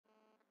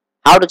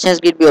How to change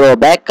grid view row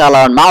back color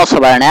on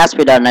Mouseover and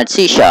ASP.NET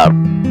C#. So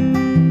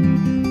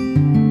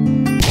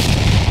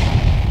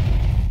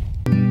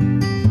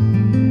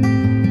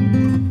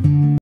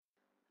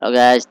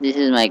guys, this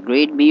is my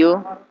grid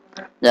view.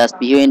 Just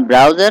view in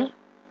browser.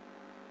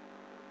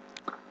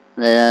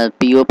 The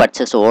PO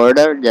purchase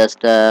order. Just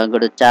go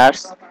to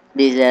charts.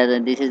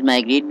 This is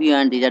my grid view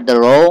and these are the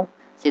row.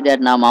 See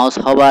that now mouse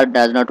hover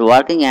does not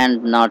working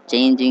and not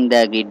changing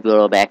the grid view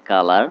row back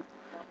color.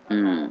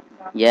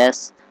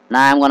 Yes.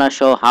 Now I'm gonna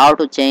show how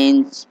to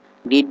change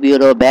grid view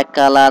row back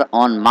color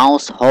on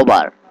mouse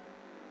hover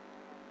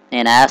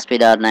in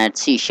ASP.NET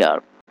C#.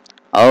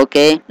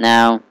 Okay.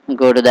 Now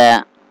go to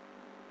the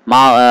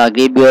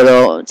grid view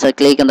row. So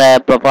click on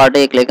the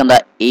property, click on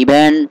the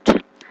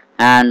event,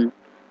 and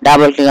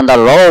double click on the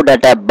row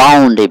data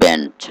bound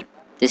event.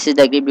 This is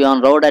the grid view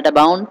on row data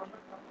bound.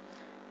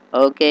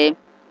 Okay.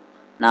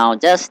 Now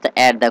just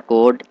add the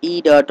code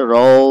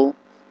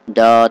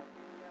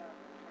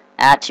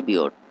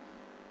e.Row.Attribute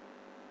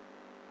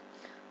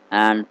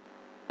and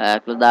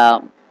close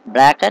the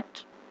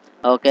bracket.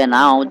 Okay,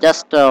 now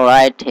just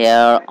write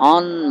here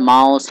on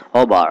mouse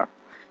hover.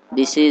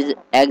 This is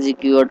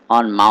execute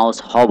on mouse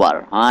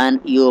hover. When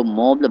you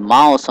move the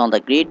mouse on the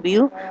grid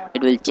view,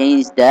 it will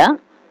change the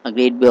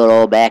grid view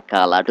row back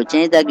color. To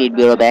change the grid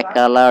view row back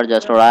color,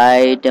 just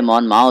write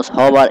on mouse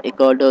hover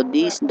equal to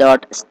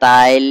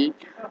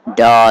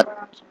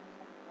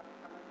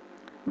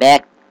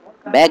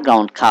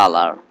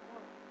this.style.backgroundColor.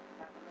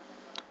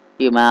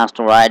 You must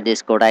write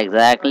this code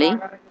exactly.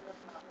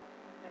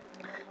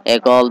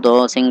 Equal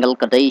to single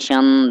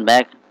quotation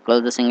back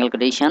close the single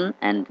quotation,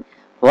 and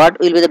what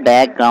will be the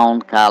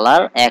background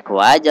color?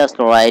 Aqua. Just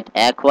write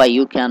aqua.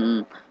 You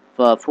can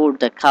put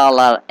the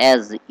color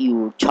as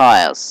you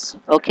choose.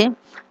 Okay.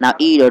 Now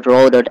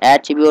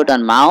e.Row.Attribute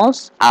and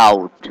mouse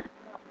out.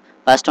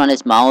 First one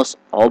is mouse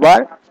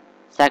over.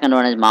 Second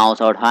one is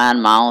mouse out.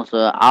 When mouse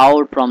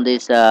out from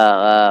this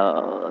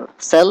cell,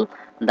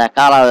 the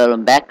color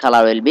back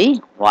color will be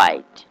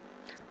white.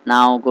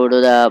 Now go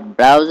to the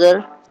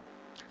browser.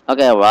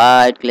 Okay,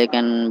 right click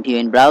and view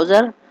in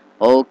browser.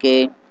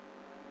 Okay,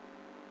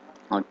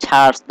 now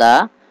charts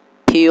the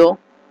PO.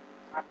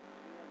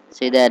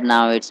 See that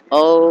now it's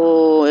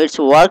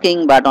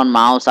working, but on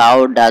mouse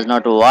out does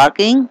not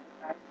working.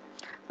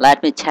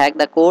 Let me check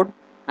the code.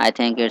 I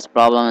think it's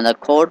problem in the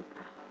code.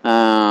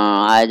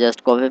 I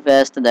just copy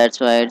paste, that's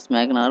why it's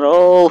making a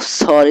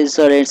sorry,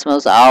 it's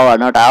mouse hour,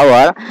 not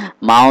hour,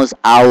 mouse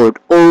out.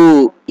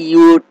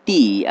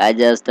 O-U-T. I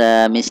just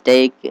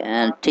mistake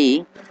and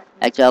T.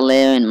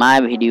 Actually in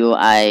my video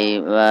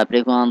I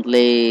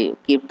frequently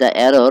keep the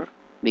error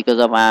because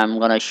of I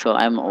want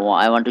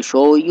to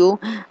show you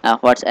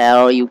what's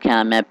error you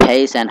can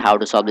face and how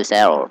to solve this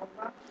error.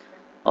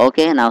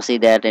 Okay, now see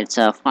that it's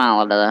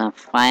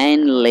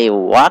finally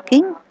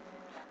working.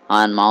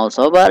 On mouse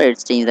over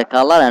it's changed the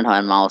color, and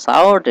on mouse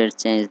out it's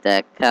changed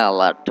the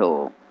color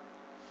too.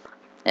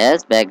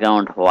 Yes,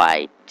 background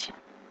white.